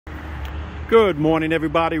Good morning,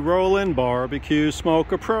 everybody. Roland, BBQ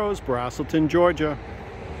Smoker Pros, Braselton, Georgia.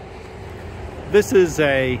 This is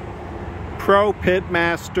a Pro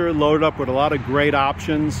Pitmaster loaded up with a lot of great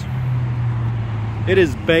options. It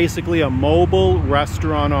is basically a mobile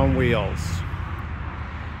restaurant on wheels.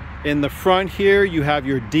 In the front here, you have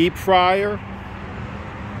your deep fryer,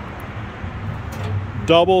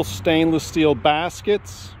 double stainless steel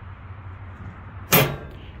baskets,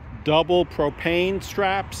 double propane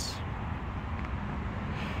straps.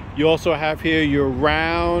 You also have here your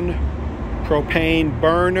round propane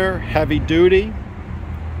burner, heavy duty,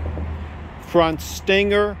 front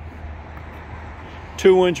stinger,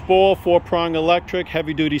 2-inch ball, 4-prong electric,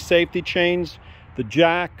 heavy duty safety chains, the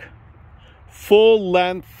jack, full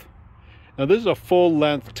length. Now this is a full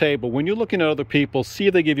length table. When you're looking at other people, see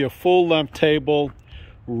they give you a full length table,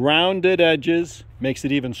 rounded edges, makes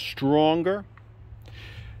it even stronger.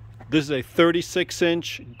 This is a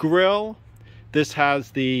 36-inch grill. This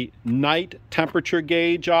has the night temperature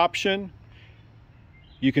gauge option.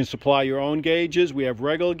 You can supply your own gauges. We have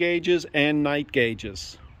regular gauges and night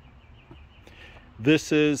gauges.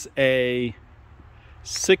 This is a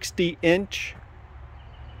 60-inch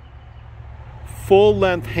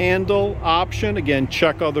full-length handle option. Again,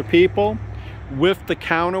 check other people. With the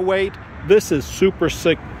counterweight, this is super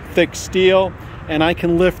thick steel, and I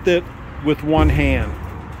can lift it with one hand.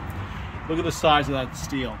 Look at the size of that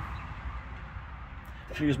steel.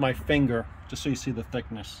 I use my finger just so you see the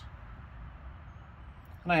thickness.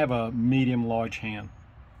 And I have a medium-large hand.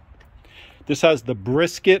 This has the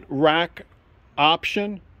brisket rack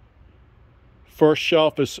option. First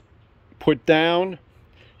shelf is put down,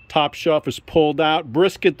 top shelf is pulled out.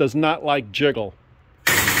 Brisket does not like jiggle.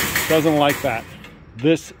 Doesn't like that.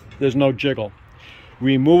 There's no jiggle.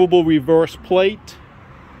 Removable reverse plate.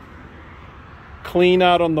 Clean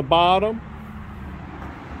out on the bottom.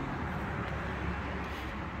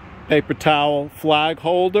 Paper towel flag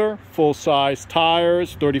holder, full-size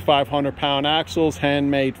tires, 3,500-pound axles,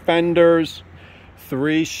 handmade fenders,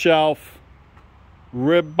 3-shelf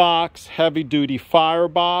rib box, heavy-duty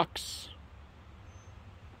firebox,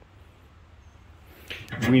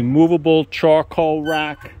 removable charcoal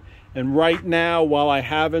rack, and right now, while I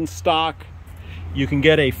have in stock, you can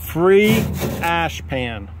get a free ash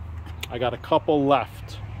pan. I got a couple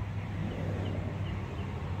left.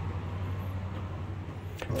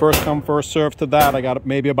 First come, first serve to that. I got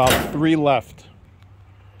maybe about 3 left.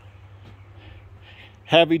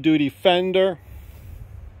 Heavy duty fender.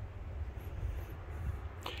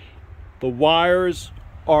 The wires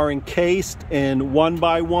are encased in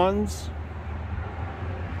 1x1s.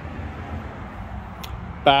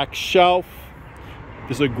 Back shelf.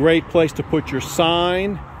 This is a great place to put your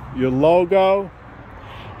sign, your logo.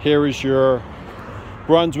 Here is your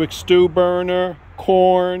Brunswick stew burner,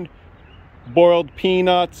 corn, boiled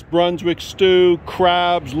peanuts, Brunswick stew,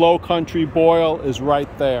 crabs, low country boil is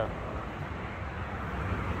right there.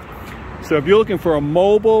 So if you're looking for a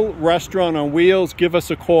mobile restaurant on wheels, give us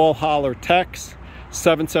a call, holler, text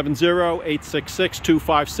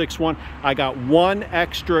 770-866-2561. I got 1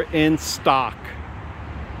 extra in stock.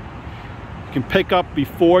 You can pick up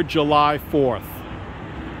before July 4th.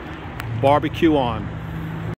 Barbecue on.